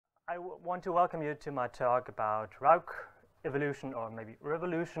I want to welcome you to my talk about RAUC evolution, or maybe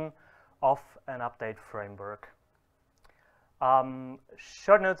revolution, of an update framework.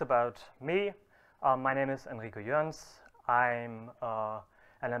 Short notes about me. My name is Enrico Jörns. I'm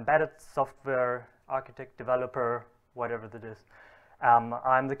an embedded software architect, developer, whatever that is.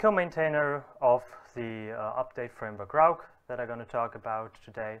 I'm the co-maintainer of the update framework RAUC that I'm going to talk about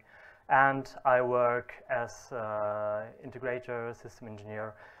today. And I work as integrator, system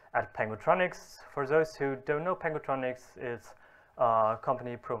engineer at Pengutronix. For those who don't know, Pengutronix is a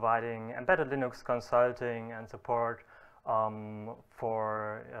company providing embedded Linux consulting and support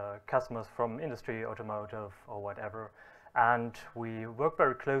for customers from industry, automotive, or whatever. And we work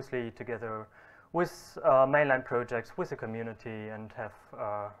very closely together with mainline projects, with the community, and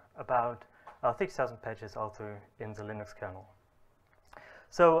have about 6,000 pages also in the Linux kernel.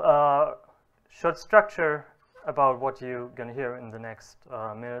 So, short structure about what you're going to hear in the next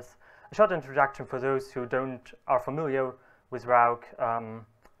minutes. A short introduction for those who are familiar with RAUC.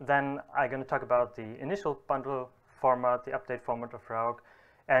 Then I'm going to talk about the initial bundle format, the update format of RAUC.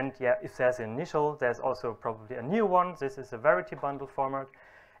 And yeah, if there's an initial, there's also probably a new one. This is a verity bundle format.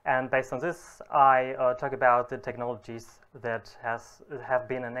 And based on this, I talk about the technologies that have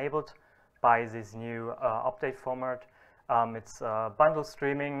been enabled by this new update format. It's bundle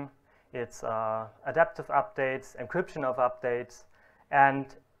streaming, it's adaptive updates, encryption of updates, and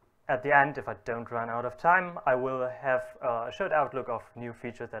at the end, if I don't run out of time, I will have a short outlook of new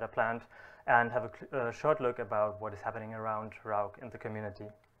features that are planned and have a short look about what is happening around RAUC in the community.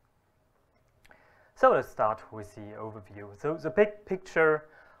 So let's start with the overview. So the big picture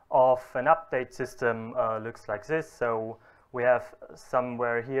of an update system looks like this. So we have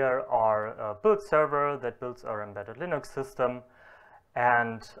somewhere here our build server that builds our embedded Linux system,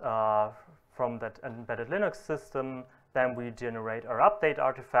 and from that embedded Linux system, then we generate our update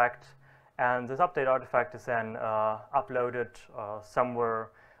artifact, and this update artifact is then uploaded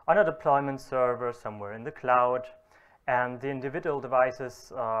somewhere on a deployment server, somewhere in the cloud, and the individual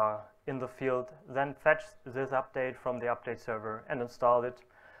devices in the field then fetch this update from the update server and install it.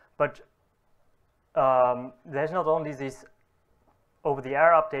 But there's not only this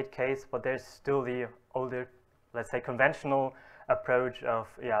over-the-air update case, but there's still the older, let's say, conventional approach of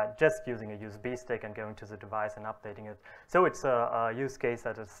just using a USB stick and going to the device and updating it. So it's a use case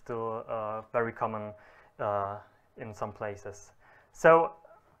that is still very common in some places. So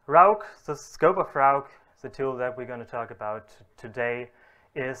RAUC, the scope of RAUC, the tool that we're going to talk about today,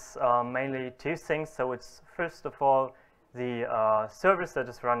 is mainly two things. So it's first of all the service that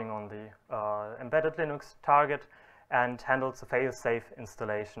is running on the embedded Linux target and handles the fail-safe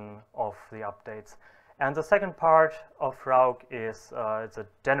installation of the updates. And the second part of RAUC is the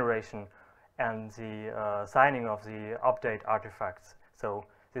generation and the signing of the update artifacts. So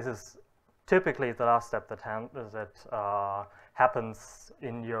this is typically the last step that happens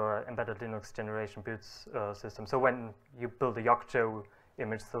in your embedded Linux generation build system. So when you build a Yocto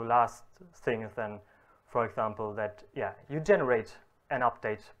image, the last thing is then, for example, that you generate an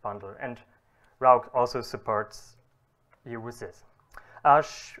update bundle, and RAUC also supports you with this.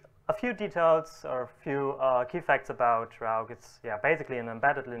 A few details or a few key facts about RAUC. It's basically an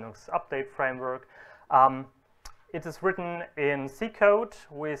embedded Linux update framework. It is written in C code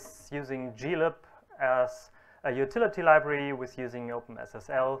with using glib as a utility library, with using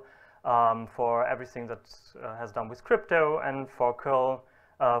OpenSSL for everything that has done with crypto, and for curl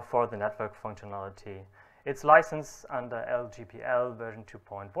for the network functionality. It's licensed under LGPL version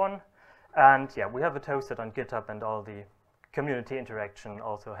 2.1, and we have it hosted on GitHub, and all the community interaction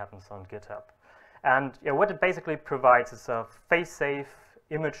also happens on GitHub. And what it basically provides is a face-safe,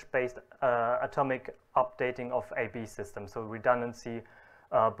 image-based atomic updating of AB systems, so redundancy,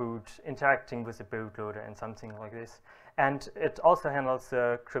 boot, interacting with the bootloader and something like this. And it also handles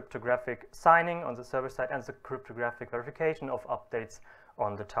the cryptographic signing on the server side and the cryptographic verification of updates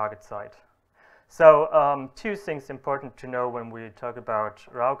on the target side. So two things important to know when we talk about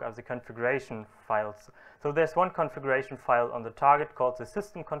RAUC are the configuration files. So there's one configuration file on the target called the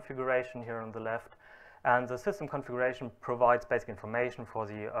system configuration here on the left. And the system configuration provides basic information for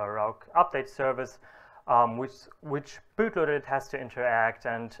the RAUC update service, which bootloader it has to interact,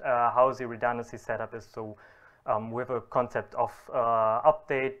 and how the redundancy setup is. So we have a concept of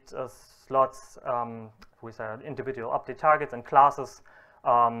update slots with individual update targets and classes.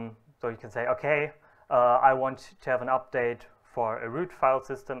 So you can say, okay, I want to have an update for a root file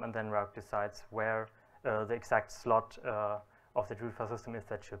system, and then RAUC decides where the exact slot of the root file system is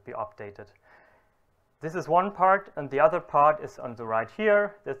that should be updated. This is one part, and the other part is on the right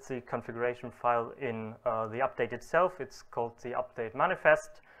here. That's the configuration file in the update itself. It's called the update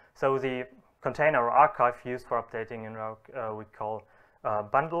manifest. So the container or archive used for updating in RAUC we call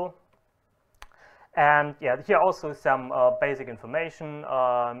bundle. And yeah, here also some basic information,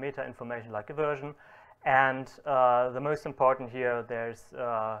 meta information like a version. And the most important here, there's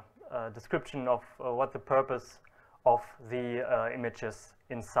a description of what the purpose of the images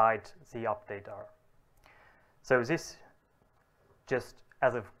inside the update are. So this just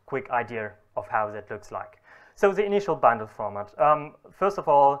as a quick idea of how that looks like. So the initial bundle format. First of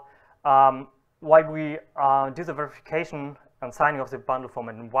all, why we do the verification and signing of the bundle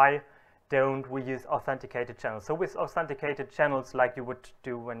format, and why don't we use authenticated channels? So with authenticated channels, like you would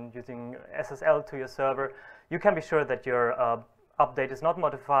do when using SSL to your server, you can be sure that your update is not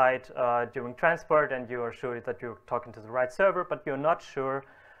modified during transport, and you are sure that you're talking to the right server, but you're not sure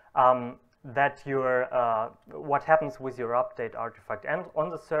that what happens with your update artifact and on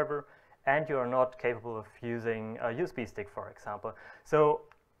the server, and you are not capable of using a USB stick, for example. So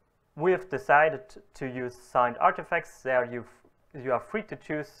we have decided to use signed artifacts. There you are free to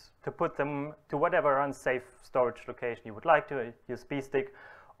choose to put them to whatever unsafe storage location you would like to, a USB stick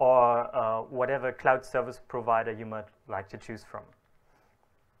or whatever cloud service provider you might like to choose from.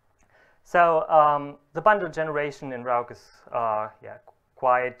 So the bundle generation in RAUC is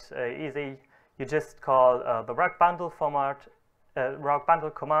quite easy. You just call the RAUC bundle format, RAUC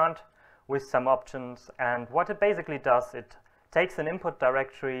bundle command with some options, and what it basically does, it takes an input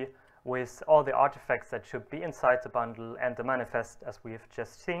directory with all the artifacts that should be inside the bundle and the manifest as we have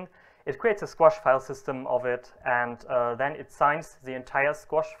just seen. It creates a squash file system of it, and then it signs the entire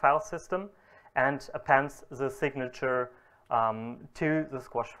squash file system and appends the signature to the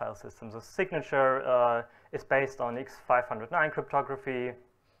squash file system. The signature is based on X509 cryptography.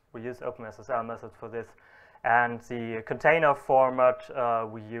 We use OpenSSL method for this, and the container format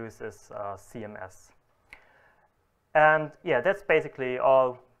we use is CMS. And yeah, that's basically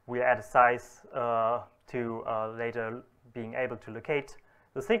all. We add a size to later being able to locate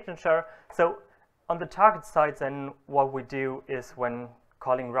the signature. So on the target side, then what we do is when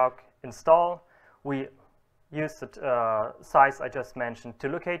calling RAUC install, we use the size I just mentioned to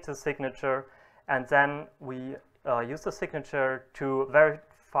locate the signature, and then we use the signature to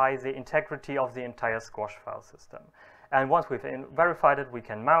verify the integrity of the entire squash file system. And once we've verified it, we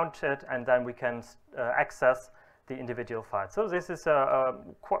can mount it, and then we can access the individual files. So this is a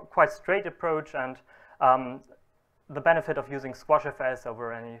quite straight approach, and the benefit of using squashfs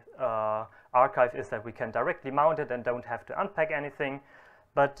over any archive is that we can directly mount it and don't have to unpack anything.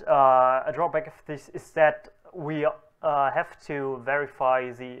 But a drawback of this is that we have to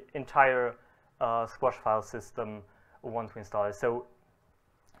verify the entire squash file system once we install it. So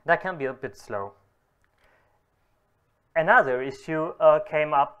that can be a bit slow. Another issue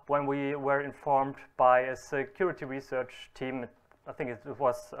came up when we were informed by a security research team. I think it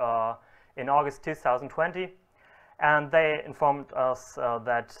was in August 2020, and they informed us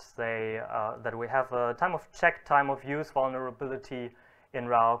that we have a time of use vulnerability in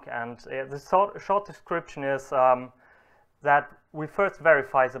RAUC, and the short description is that we first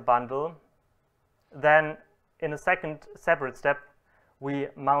verify the bundle, then in a second separate step we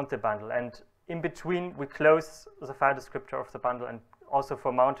mount the bundle, and in between we close the file descriptor of the bundle, and also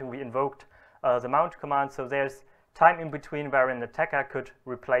for mounting we invoked the mount command. So there's time in between where an attacker could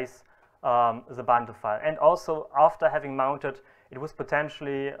replace the bundle file, and also after having mounted, it was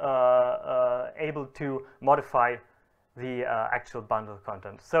potentially able to modify the actual bundle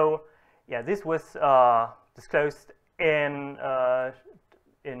content. So yeah, this was disclosed in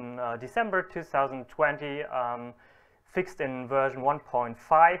December 2020, fixed in version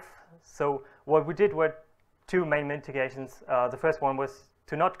 1.5. So what we did were two main mitigations. The first one was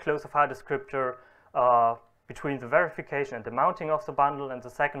to not close the file descriptor between the verification and the mounting of the bundle, and the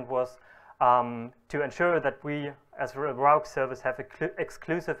second was to ensure that we, as a RAUC service, have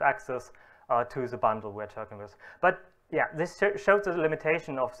exclusive access to the bundle we're talking with. But yeah, this shows the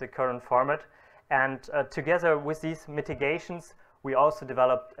limitation of the current format, and together with these mitigations, we also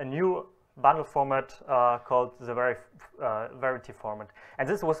developed a new bundle format called the verity format. And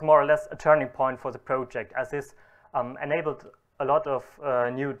this was more or less a turning point for the project, as this enabled a lot of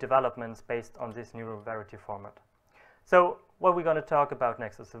new developments based on this new verity format. So what we're going to talk about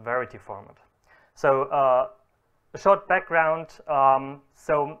next is the verity format. So a short background.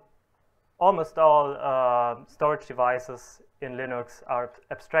 So almost all storage devices in Linux are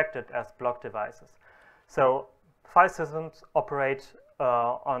abstracted as block devices. So file systems operate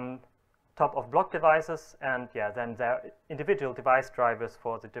on top of block devices, and yeah, then there are individual device drivers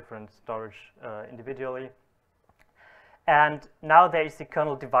for the different storage individually. And now there is the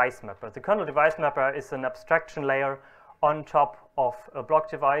kernel device mapper. The kernel device mapper is an abstraction layer on top of a block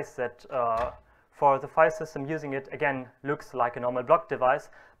device that for the file system using it, again, looks like a normal block device,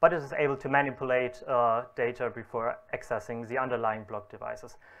 but it is able to manipulate data before accessing the underlying block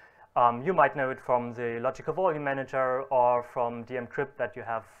devices. You might know it from the logical volume manager or from the encrypt that you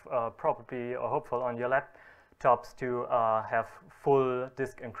have probably or hopeful on your laptops to have full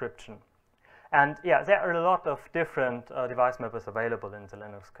disk encryption. And yeah, there are a lot of different device mappers available in the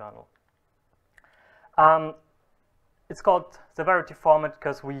Linux kernel. It's called the verity format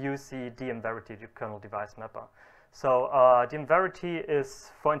because we use the dm-verity kernel device mapper. So dm-verity is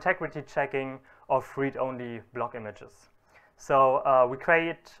for integrity checking of read-only block images. So we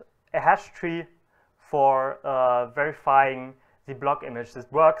create a hash tree for verifying the block image. This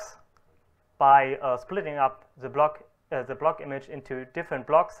works by splitting up the block image into different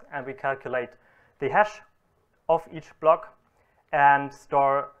blocks, and we calculate the hash of each block and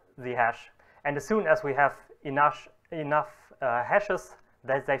store the hash. And as soon as we have enough hashes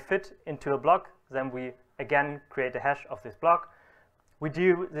that they fit into a block, then we again create a hash of this block. We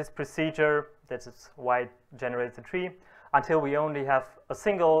do this procedure, that is why it generates a tree, until we only have a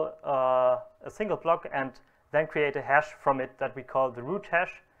single block, and then create a hash from it that we call the root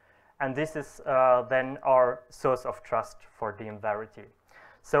hash. And this is then our source of trust for dm-verity.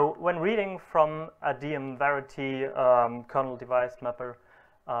 So when reading from a dm-verity kernel device mapper,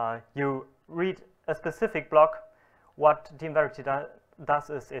 you read a specific block. What dm-verity does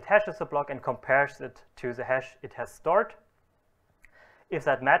is it hashes a block and compares it to the hash it has stored. If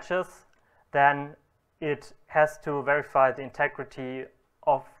that matches, then it has to verify the integrity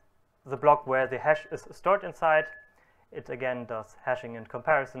of the block where the hash is stored inside. It again does hashing and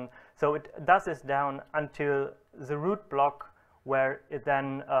comparison. So it does this down until the root block, where it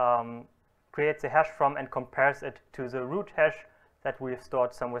then creates a hash from and compares it to the root hash that we've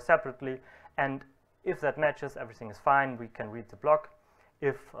stored somewhere separately. And if that matches, everything is fine. We can read the block.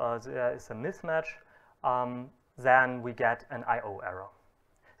 If there is a mismatch, then we get an I/O error.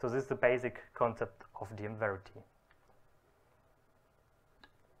 So this is the basic concept of dm-verity.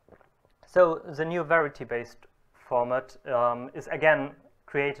 So the new verity-based format is again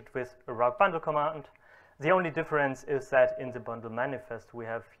created with a RAUC bundle command. The only difference is that in the bundle manifest we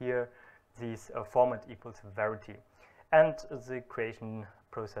have here these format equals verity. And the creation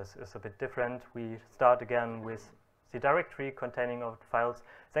process is a bit different. We start again with the directory containing our files,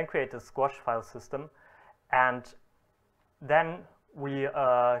 then create a squash file system, and then we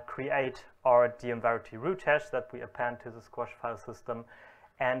create our dm-verity root hash that we append to the squash file system,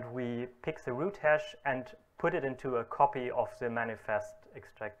 and we pick the root hash and put it into a copy of the manifest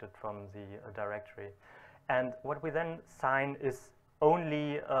extracted from the directory. And what we then sign is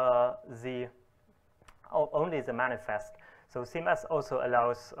only the manifest. So CMS also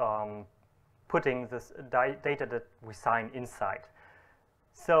allows putting this data that we sign inside.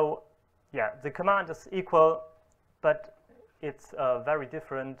 So yeah, the command is equal, but it's very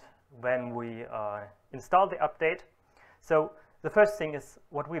different when we install the update. So the first thing is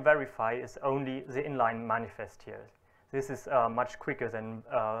what we verify is only the inline manifest here. This is much quicker than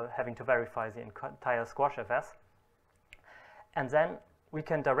having to verify the entire squashfs. And then we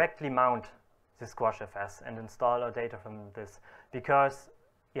can directly mount the squashfs and install our data from this, because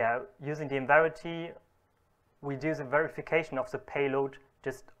yeah, using dm-verity, we do the verification of the payload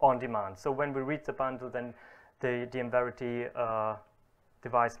just on demand. So when we read the bundle, then the dm-verity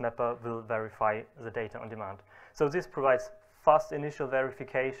device mapper will verify the data on demand. So this provides fast initial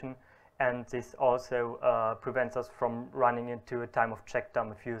verification, and this also prevents us from running into a time of check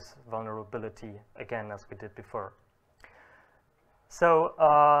dump fuse vulnerability again, as we did before. So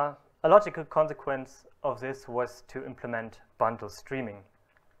a logical consequence of this was to implement bundle streaming.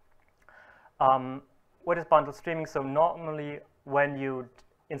 What is bundle streaming? So normally when you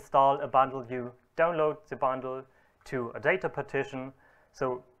install a bundle, you download the bundle to a data partition.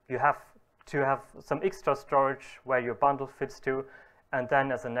 So you have to have some extra storage where your bundle fits to, and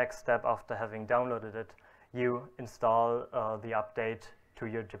then as a next step after having downloaded it, you install the update to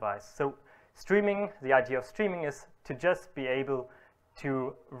your device. So streaming, the idea of streaming is to just be able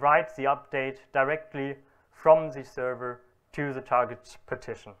to write the update directly from the server to the target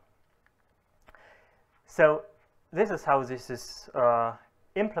partition. So this is how this is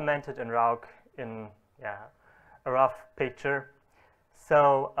implemented in RAUC in a rough picture.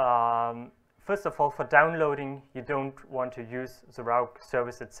 So first of all, for downloading, you don't want to use the RAUC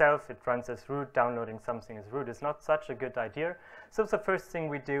service itself. It runs as root. Downloading something as root is not such a good idea. So the first thing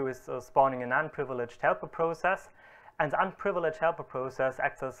we do is spawning an unprivileged helper process. And the unprivileged helper process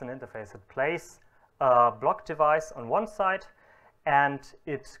acts as an interface. It plays a block device on one side and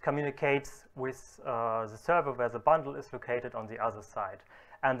it communicates with the server where the bundle is located on the other side.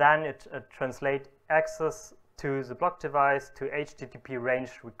 And then it translates access to the block device to HTTP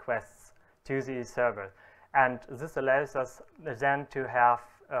range requests to the server. And this allows us then to have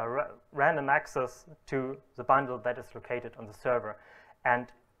random access to the bundle that is located on the server. And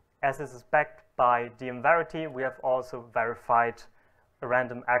as this is backed by DM verity, we have also verified a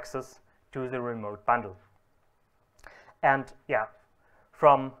random access to the remote bundle. And yeah,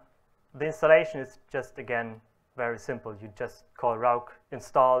 from the installation, it's just, again, very simple. You just call RAUC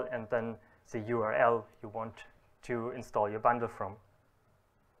install and then the URL you want to install your bundle from.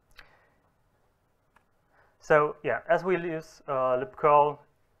 So yeah, as we use libcurl,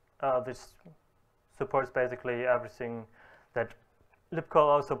 this supports basically everything that libcurl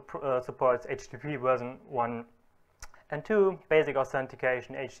also supports: HTTP version 1 and 2, basic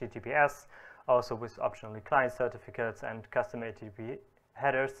authentication, HTTPS, also with optionally client certificates and custom HTTP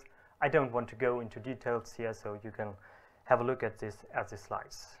headers. I don't want to go into details here, so you can have a look at this at the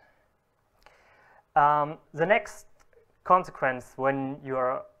slides. The next consequence when you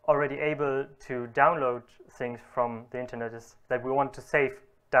are already able to download things from the internet is that we want to save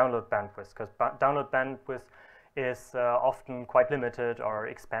download bandwidth, because download bandwidth is often quite limited or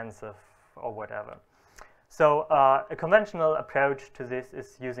expensive or whatever. So a conventional approach to this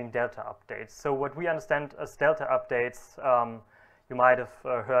is using delta updates. So what we understand as delta updates, you might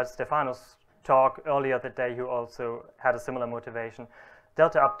have heard Stefano's talk earlier that day, who also had a similar motivation.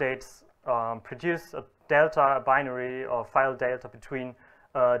 Delta updates produce a delta, a binary or file delta between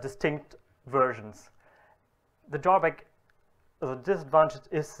distinct versions. The drawback, the disadvantage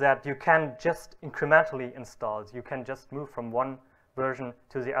is that you can just incrementally install. You can just move from one version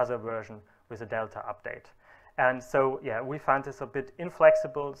to the other version with a delta update. And so, yeah, we find this a bit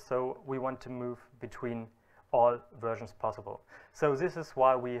inflexible, so we want to move between all versions possible. So this is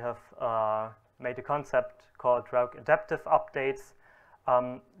why we have made a concept called RAUC adaptive updates.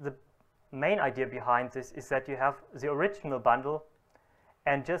 The main idea behind this is that you have the original bundle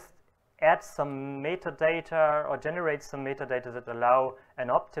and just add some metadata or generate some metadata that allow an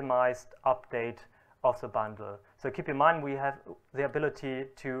optimized update of the bundle. So keep in mind, we have the ability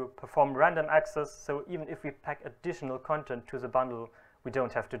to perform random access, so even if we pack additional content to the bundle, we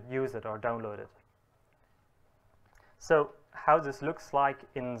don't have to use it or download it. So how this looks like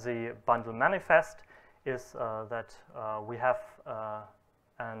in the bundle manifest is that we have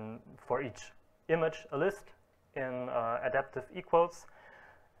for each image a list in adaptive equals.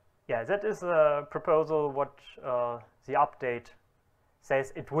 Yeah, that is a proposal what the update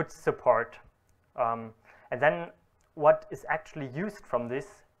says it would support. And then what is actually used from this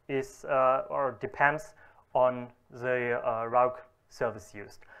is or depends on the RAUC service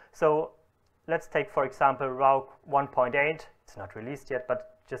used. So let's take, for example, RAUC 1.8. It's not released yet,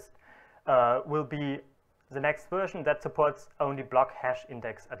 but just will be the next version that supports only block hash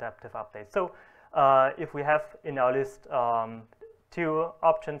index adaptive updates. So if we have in our list two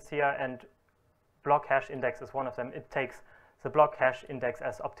options here and block hash index is one of them, it takes the block hash index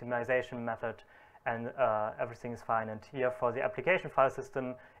as optimization method, and everything is fine. And here for the application file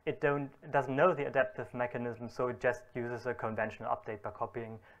system, it doesn't know the adaptive mechanism, so it just uses a conventional update by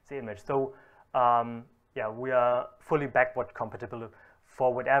copying the image. So yeah, we are fully backward compatible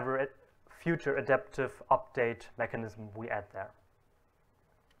for whatever future adaptive update mechanism we add there.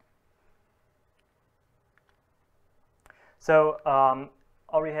 So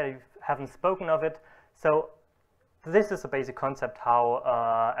already haven't spoken of it. So this is a basic concept how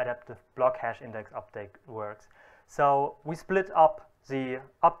adaptive block hash index update works. So we split up the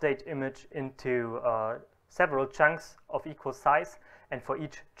update image into several chunks of equal size, and for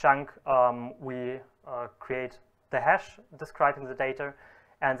each chunk we create the hash describing the data,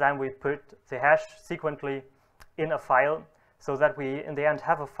 and then we put the hash sequentially in a file, so that we in the end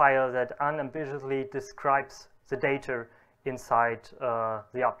have a file that unambiguously describes the data inside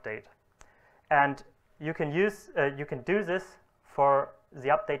the update. And you can do this for the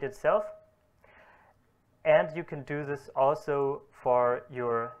update itself, and you can do this also for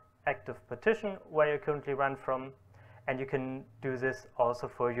your active partition where you currently run from, and you can do this also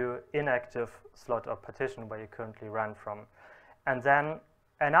for your inactive slot or partition where you currently run from. And then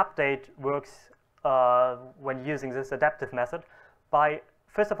an update works when using this adaptive method by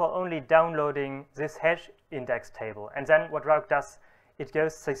first of all only downloading this hash index table, and then what RAUC does, it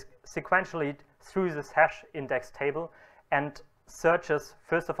goes sequentially through this hash index table and searches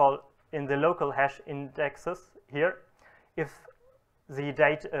first of all in the local hash indexes here if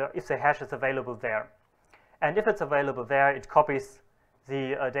the hash is available there, and if it's available there, it copies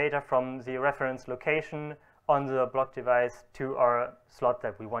the data from the reference location on the block device to our slot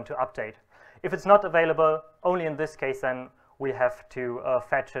that we want to update. If it's not available, only in this case then we have to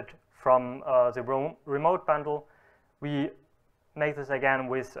fetch it from the remote bundle. We make this again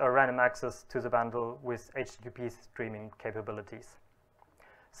with random access to the bundle with HTTP streaming capabilities.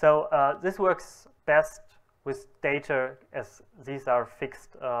 So this works best with data, as these are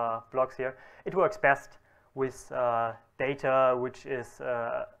fixed blocks here. It works best with data which is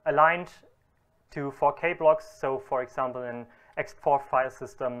aligned to 4K blocks. So for example, an Ext4 file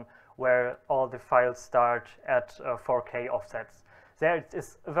system where all the files start at 4K offsets. There it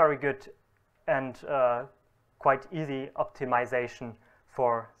is a very good and quite easy optimization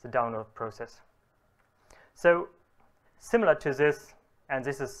for the download process. So similar to this, and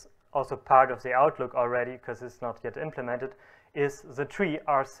this is also part of the Outlook already because it's not yet implemented, is the tree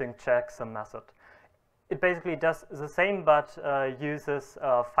rsync checksum method. It basically does the same but uses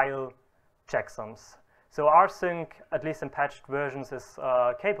file checksums. So rsync, at least in patched versions, is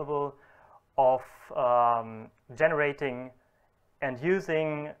capable of generating and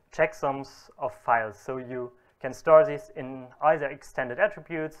using checksums of files. So you can store these in either extended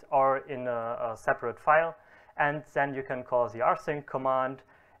attributes or in a separate file, and then you can call the rsync command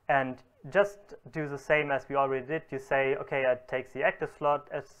and just do the same as we already did. You say, okay, I take the active slot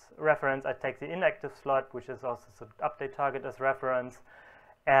as reference, I take the inactive slot, which is also the update target, as reference,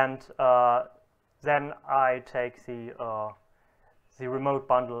 and then I take the remote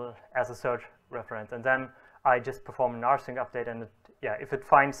bundle as a search reference, and then I just perform an rsync update, and if it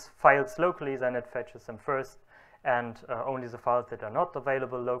finds files locally, then it fetches them first, and only the files that are not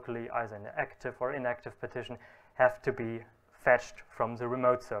available locally, either in the active or inactive partition, have to be fetched from the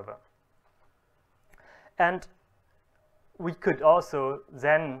remote server. And we could also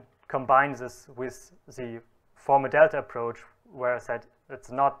then combine this with the former Delta approach, where I said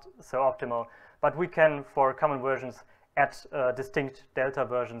it's not so optimal, but we can, for common versions, add distinct Delta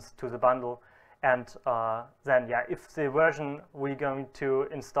versions to the bundle. And then, if the version we're going to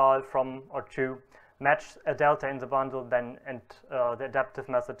install from or to match a Delta in the bundle, then the adaptive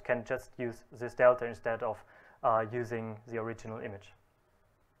method can just use this Delta instead of using the original image.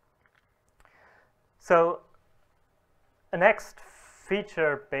 So a next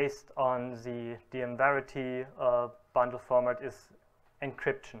feature based on the verity bundle format is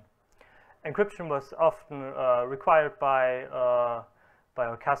encryption. Encryption was often required by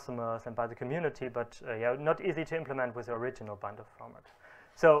our customers and by the community, but not easy to implement with the original bundle format.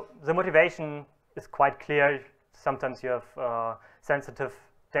 So the motivation is quite clear. Sometimes you have sensitive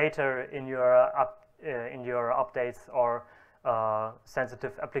data in your updates, or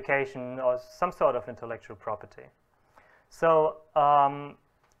sensitive application, or some sort of intellectual property. So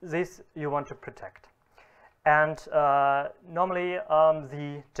this you want to protect. And normally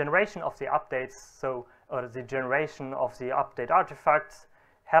the generation of the updates, or the generation of the update artifacts,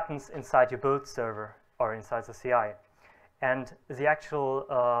 happens inside your build server or inside the CI. And the actual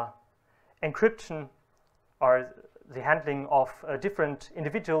encryption, or the handling of different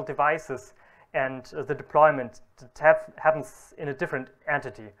individual devices and the deployment happens in a different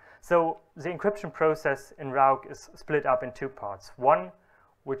entity. So the encryption process in RAUC is split up in two parts. One,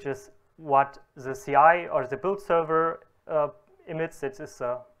 which is what the CI or the build server emits, it is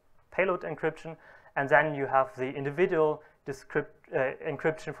a payload encryption, and then you have the individual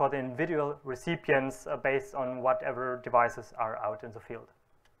encryption for the individual recipients based on whatever devices are out in the field.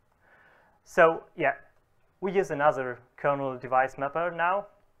 So we use another kernel device mapper now.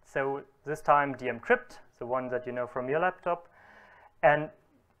 So this time dmcrypt, the one that you know from your laptop. And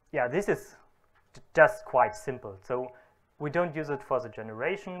this is just quite simple. So we don't use it for the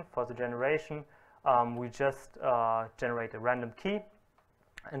generation. For the generation, we just generate a random key,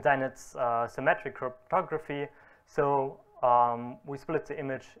 and then it's symmetric cryptography. So we split the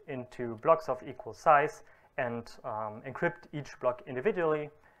image into blocks of equal size and encrypt each block individually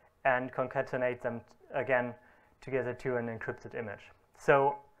and concatenate them again together to an encrypted image.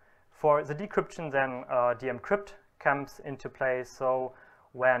 So for the decryption, then dmcrypt comes into play. So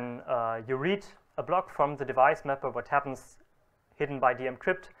when you read a block from the device mapper, what happens hidden by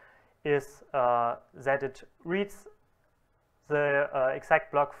dmcrypt is that it reads the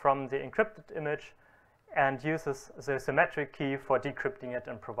exact block from the encrypted image and uses the symmetric key for decrypting it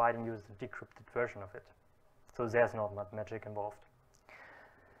and providing you the decrypted version of it. So there's not much magic involved.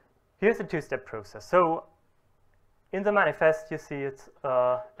 Here's the two-step process. So in the manifest, you see it's,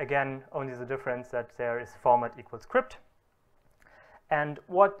 again, only the difference that there is format equals crypt. And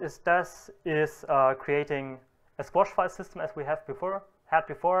what this does is creating a squash file system as we had before,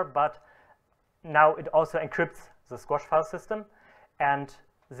 but now it also encrypts the squash file system. And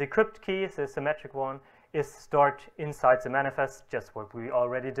the crypt key, the symmetric one, is stored inside the manifest, just what we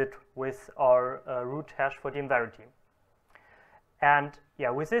already did with our root hash for the verity. And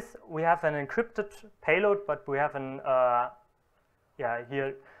yeah, with this we have an encrypted payload, but we have an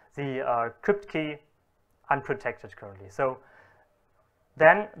here the crypt key unprotected currently. So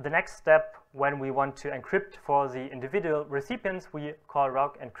then the next step, when we want to encrypt for the individual recipients, we call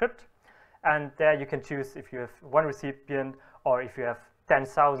RAUC encrypt, and there you can choose if you have one recipient or if you have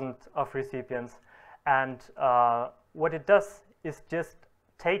 10,000 of recipients. And what it does is just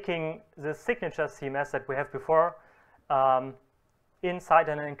taking the signature CMS that we have before inside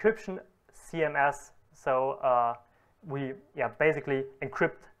an encryption CMS. So we basically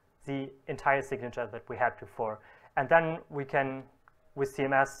encrypt the entire signature that we had before, and then we can, with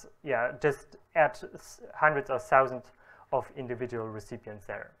CMS, just add hundreds or thousands of individual recipients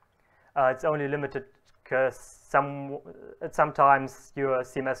there. It's only limited because sometimes your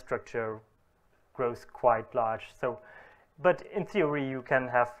CMS structure grows quite large. So, but in theory, you can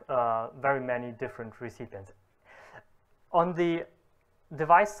have very many different recipients. On the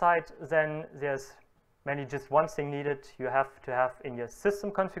device side, then there's mainly just one thing needed. You have to have in your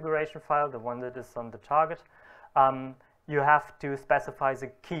system configuration file, the one that is on the target, you have to specify the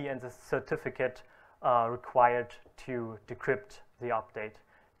key and the certificate required to decrypt the update.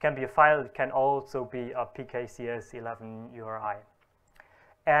 It can be a file, it can also be a PKCS11 URI.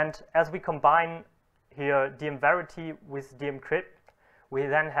 And as we combine here verity with encrypt, we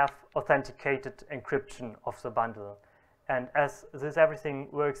then have authenticated encryption of the bundle. And as this everything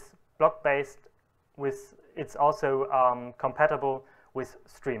works block-based, it's also compatible with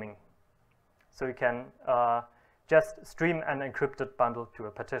streaming. So you can just stream an encrypted bundle to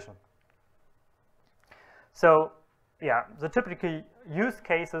a partition. So yeah, the typical use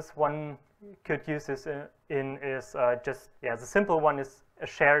cases one could use this in is the simple one is a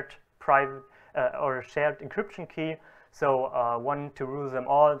shared private or a shared encryption key. So one to rule them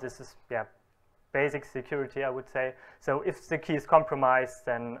all. This is basic security, I would say. So if the key is compromised,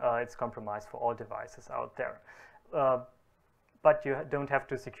 then it's compromised for all devices out there. But you don't have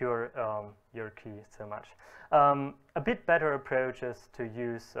to secure your key so much. A bit better approach is to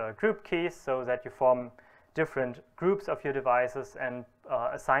use group keys, so that you form different groups of your devices and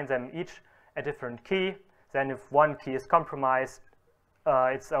assign them each a different key. Then if one key is compromised,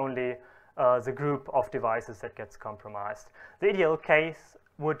 it's only the group of devices that gets compromised. The ideal case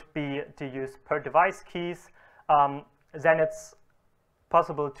would be to use per device keys. Then it's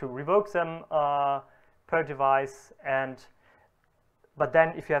possible to revoke them per device, but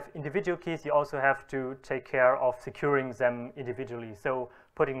then if you have individual keys, you also have to take care of securing them individually. So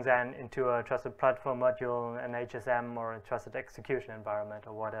putting them into a trusted platform module, an HSM, or a trusted execution environment,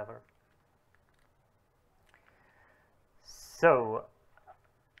 or whatever. So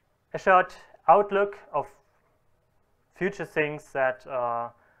a short outlook of future things that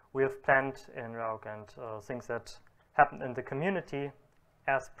we have planned in RAUC and things that happen in the community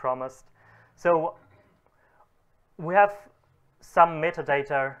as promised. So we have some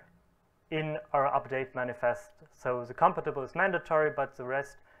metadata in our update manifest. So the compatible is mandatory, but the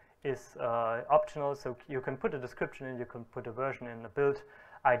rest is optional. So you can put a description in, you can put a version in, a build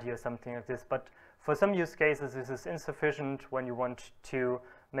ID or something like this. But for some use cases, this is insufficient when you want to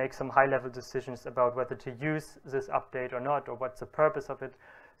make some high-level decisions about whether to use this update or not, or what's the purpose of it.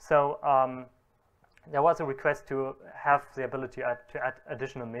 So there was a request to have the ability to add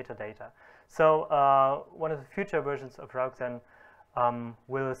additional metadata. So one of the future versions of RAUC then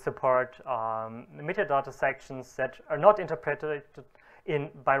will support metadata sections that are not interpreted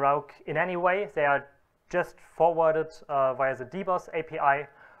by RAUC in any way. They are just forwarded via the DBoss API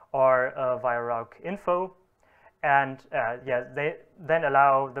or via RAUC info. And they then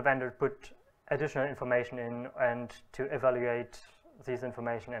allow the vendor to put additional information in and to evaluate this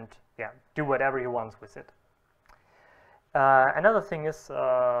information and do whatever he wants with it. Another thing is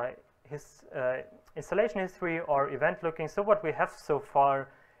his installation history or event looking. So what we have so far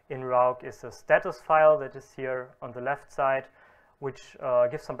in RAUC is a status file that is here on the left side, which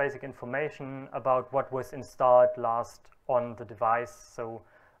gives some basic information about what was installed last on the device. So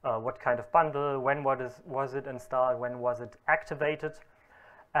what kind of bundle, when was it installed, when was it activated.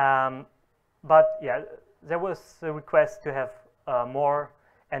 But there was a request to have more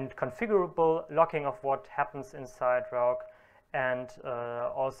and configurable logging of what happens inside RAUC, and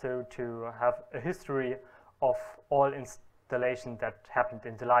also to have a history of all installation that happened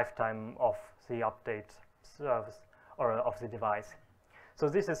in the lifetime of the update service or of the device. So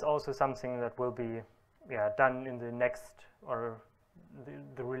this is also something that will be done in the next or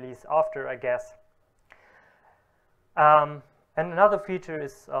the release after, I guess. And another feature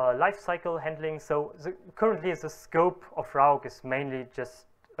is lifecycle handling. So currently the scope of RAUC is mainly just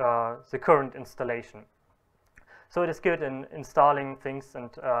the current installation. So it is good in installing things, and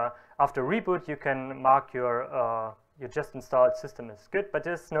after reboot you can mark your just installed system as good, but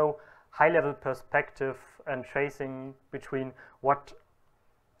there's no high-level perspective and tracing between what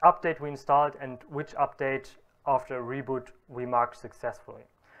update we installed and which update after reboot we marked successfully.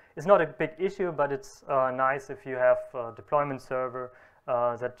 It's not a big issue, but it's nice if you have a deployment server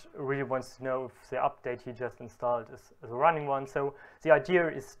that really wants to know if the update he just installed is a running one. So the idea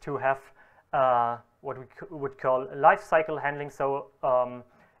is to have what we would call life cycle handling. So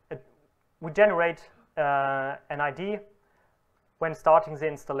we generate an ID when starting the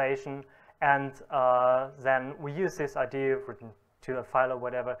installation, and then we use this ID written to a file or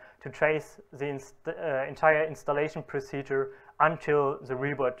whatever to trace the entire installation procedure until the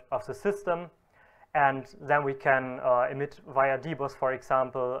reboot of the system, and then we can emit via dbus, for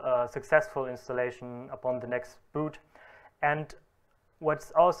example, successful installation upon the next boot. And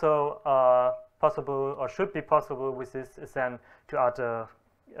what's also possible or should be possible with this is then to add a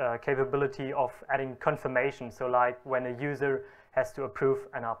capability of adding confirmation. So like when a user has to approve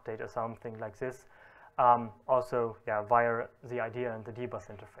an update or something like this, also via the ID and the dbus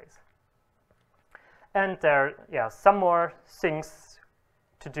interface. And there are some more things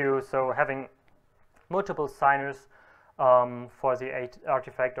to do. So having multiple signers for the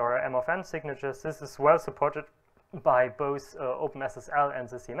artifact or MFN signatures. This is well supported by both OpenSSL and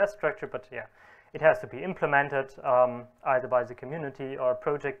the CMS structure, but it has to be implemented either by the community or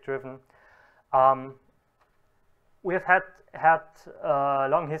project driven. We have had a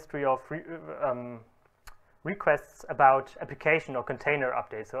long history of requests about application or container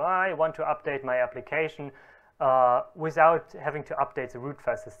updates. So I want to update my application without having to update the root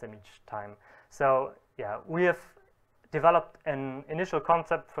file system each time. So we have developed an initial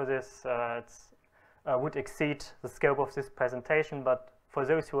concept for this. It would exceed the scope of this presentation, but for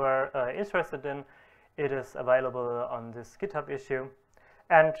those who are interested in, it is available on this GitHub issue.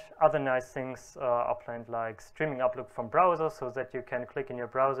 And other nice things are planned, like streaming upload from browser, so that you can click in your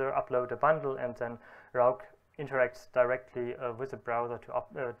browser, upload a bundle, and then RAUC interacts directly with the browser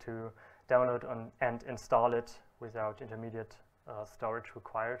to download and install it without intermediate storage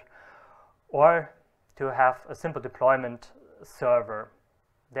required. Or to have a simple deployment server.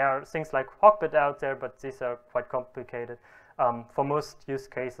 There are things like Hawkbit out there, but these are quite complicated. For most use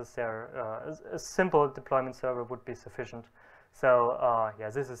cases, a simple deployment server would be sufficient. So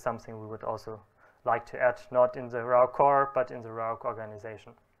this is something we would also like to add, not in the RAUC core, but in the RAUC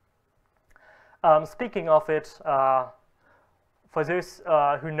organization. Speaking of it, for those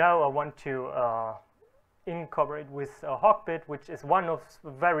who know or want to incorporate with Hawkbit, which is one of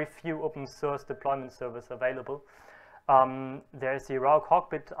very few open source deployment servers available, there is the RAUC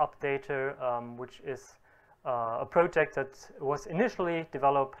Hawkbit updater, which is a project that was initially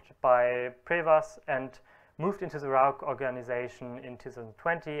developed by Prevas and moved into the RAUC organization in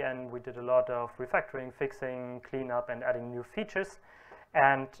 2020, and we did a lot of refactoring, fixing, cleanup, and adding new features.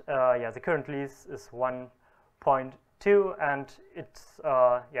 And the current release is 1.2, and it's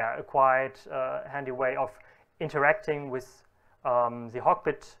a quite handy way of interacting with the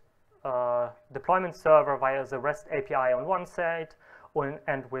Hawkbit deployment server via the REST API on one side,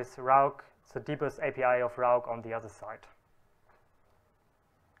 and with RAUC, the dbus API of RAUC on the other side.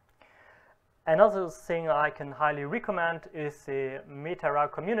 Another thing I can highly recommend is the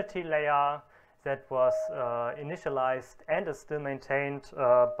MetaRAUC community layer that was initialized and is still maintained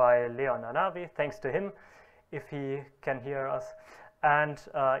by Leon Anavi, thanks to him, if he can hear us. And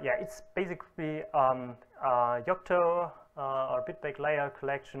it's basically Yocto or Bitbake layer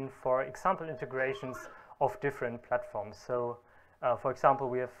collection for example integrations of different platforms. So for example,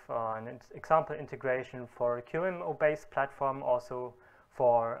 we have an example integration for a QMO-based platform, also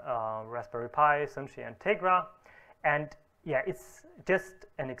for Raspberry Pi, Sunshi, and Tegra. And it's just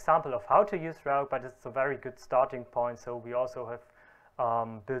an example of how to use RAUC, but it's a very good starting point. So we also have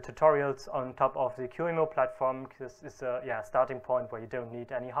built tutorials on top of the QMO platform, because it's a starting point where you don't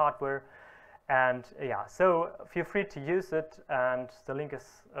need any hardware. And so feel free to use it, and the link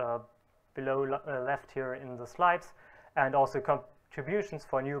is below left here in the slides. And also contributions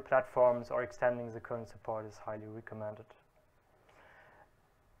for new platforms or extending the current support is highly recommended.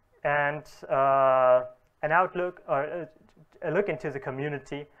 And an outlook or a look into the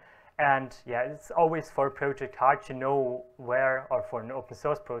community, and it's always for a project hard to know where, or for an open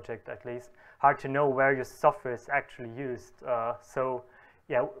source project at least, hard to know where your software is actually used. So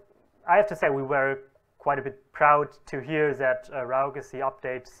I have to say we were quite a bit proud to hear that RAUC is the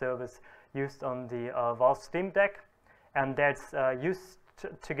update service used on the Valve Steam Deck, and that's used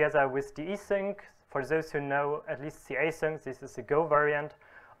together with the async. For those who know at least the async, this is the Go variant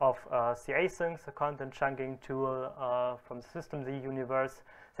of the async, the content chunking tool from the system, the universe,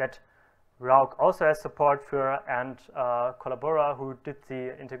 that RAUC also has support for, and Collabora, who did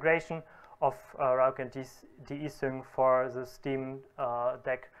the integration of RAUC and de-async for the Steam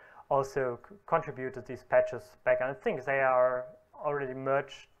deck, also contributed these patches back. And I think they are already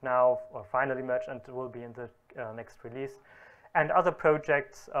merged now, or finally merged, and will be in the next release. And other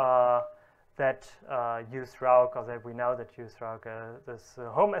projects that use RAUC, or that we know that use RAUC, this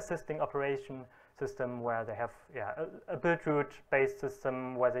home assisting operation system, where they have a build root based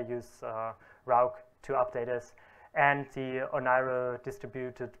system where they use RAUC to update us, and the Oneiro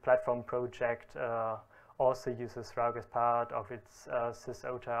distributed platform project also uses RAUC as part of its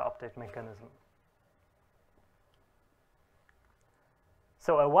sysOTA update mechanism.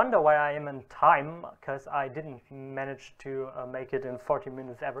 So I wonder why I am in time, because I didn't manage to make it in 40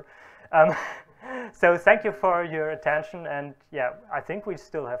 minutes ever. So thank you for your attention, and yeah, I think we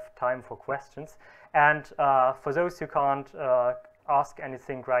still have time for questions. And for those who can't ask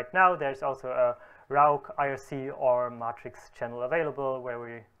anything right now, there's also a RAUC, IRC, or Matrix channel available where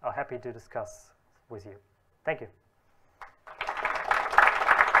we are happy to discuss with you. Thank you.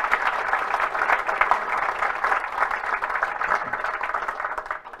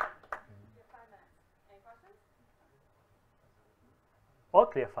 All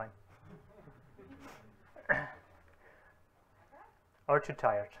clear, fine. Or too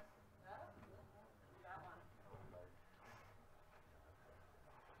tired.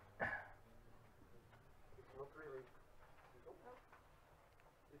 It's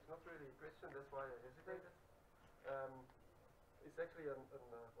not really a question, that's why I hesitated. It's actually like a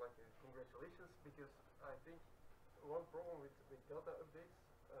congratulations, because I think one problem with data updates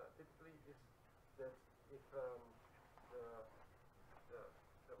typically is that if the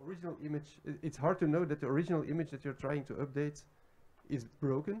original image, it's hard to know that the original image that you're trying to update is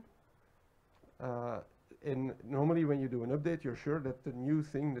broken. And normally when you do an update, you're sure that the new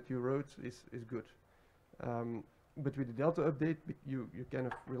thing that you wrote is good. But with the Delta update, you kind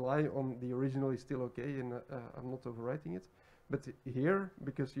of rely on the original is still okay, and I'm not overwriting it. But here,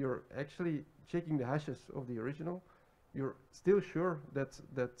 because you're actually checking the hashes of the original, you're still sure that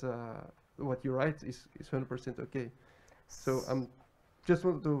what you write is 100% okay. So just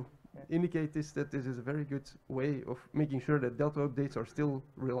wanted to indicate this, that this is a very good way of making sure that Delta updates are still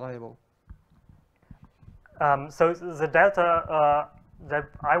reliable. So the Delta that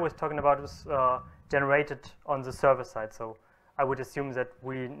I was talking about was generated on the server side. So I would assume that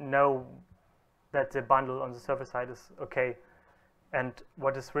we know that the bundle on the server side is okay, and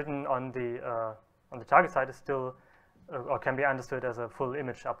what is written on the target side is still or can be understood as a full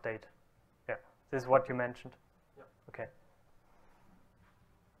image update. Yeah, this is what you mentioned. Yeah. Okay.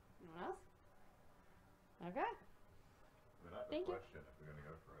 Anyone else? Okay. Thank you. Question if we're going to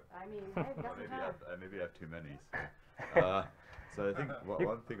go for it. I mean, I've got some time. Maybe I have too many. So, so I think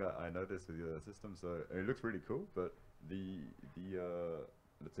one thing I noticed with your system, so it looks really cool, but the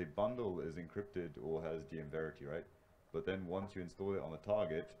let's say bundle is encrypted or has DM verity, right? But then once you install it on a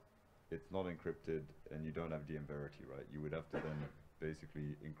target, it's not encrypted and you don't have DM verity, right? You would have to then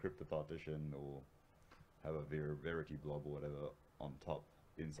basically encrypt the partition or have a verity blob or whatever on top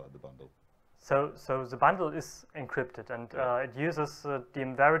inside the bundle. So the bundle is encrypted, and it uses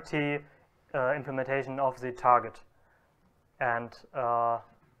DM verity implementation of the target. And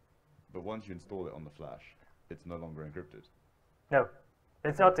but once you install it on the flash, it's no longer encrypted. No,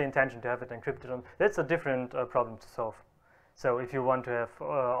 it's not the intention to have it encrypted on. That's a different problem to solve. So if you want to have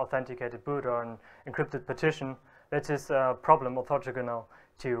authenticated boot or an encrypted partition, that is a problem orthogonal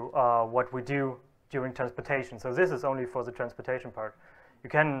to what we do during transportation. So this is only for the transportation part. You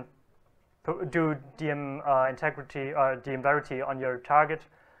can do DM integrity or DM verity on your target.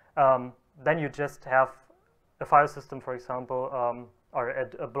 Then you just have a file system, for example, or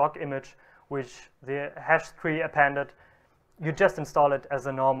a block image, which the hash tree appended. You just install it as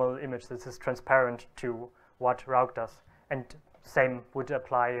a normal image. This is transparent to what RAUC does. And same would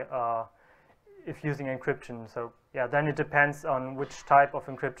apply if using encryption. So yeah, then it depends on which type of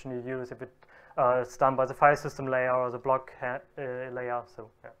encryption you use, if it's done by the file system layer or the block layer. So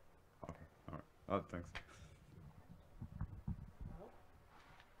yeah. Okay, all right. Oh, thanks.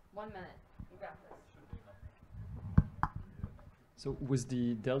 1 minute. You got this. So with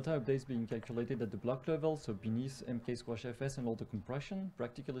the delta updates being calculated at the block level, so beneath mk_fs and all the compression,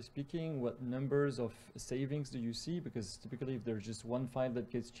 practically speaking, what numbers of savings do you see? Because typically if there's just one file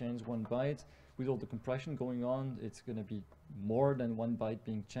that gets changed 1 byte, with all the compression going on, it's going to be more than 1 byte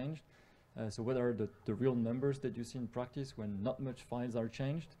being changed. So what are the real numbers that you see in practice when not much files are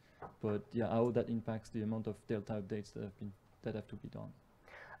changed, but yeah, how that impacts the amount of delta updates that have to be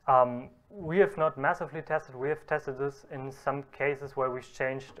done. We have not massively tested. We have tested this in some cases where we've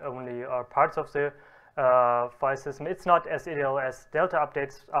changed only parts of the file system. It's not as ideal as delta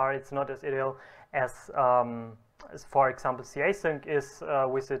updates are. It's not as ideal as for example, CA-sync is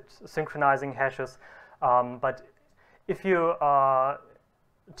with it synchronizing hashes. But if you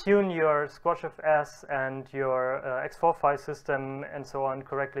tune your SquashFS and your X4 file system and so on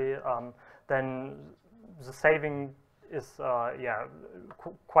correctly, then the saving is yeah,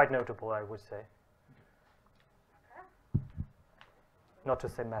 quite notable, I would say. Not to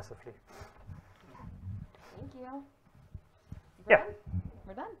say massively. Thank you. Yeah.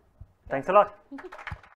 We're done. Thanks a lot.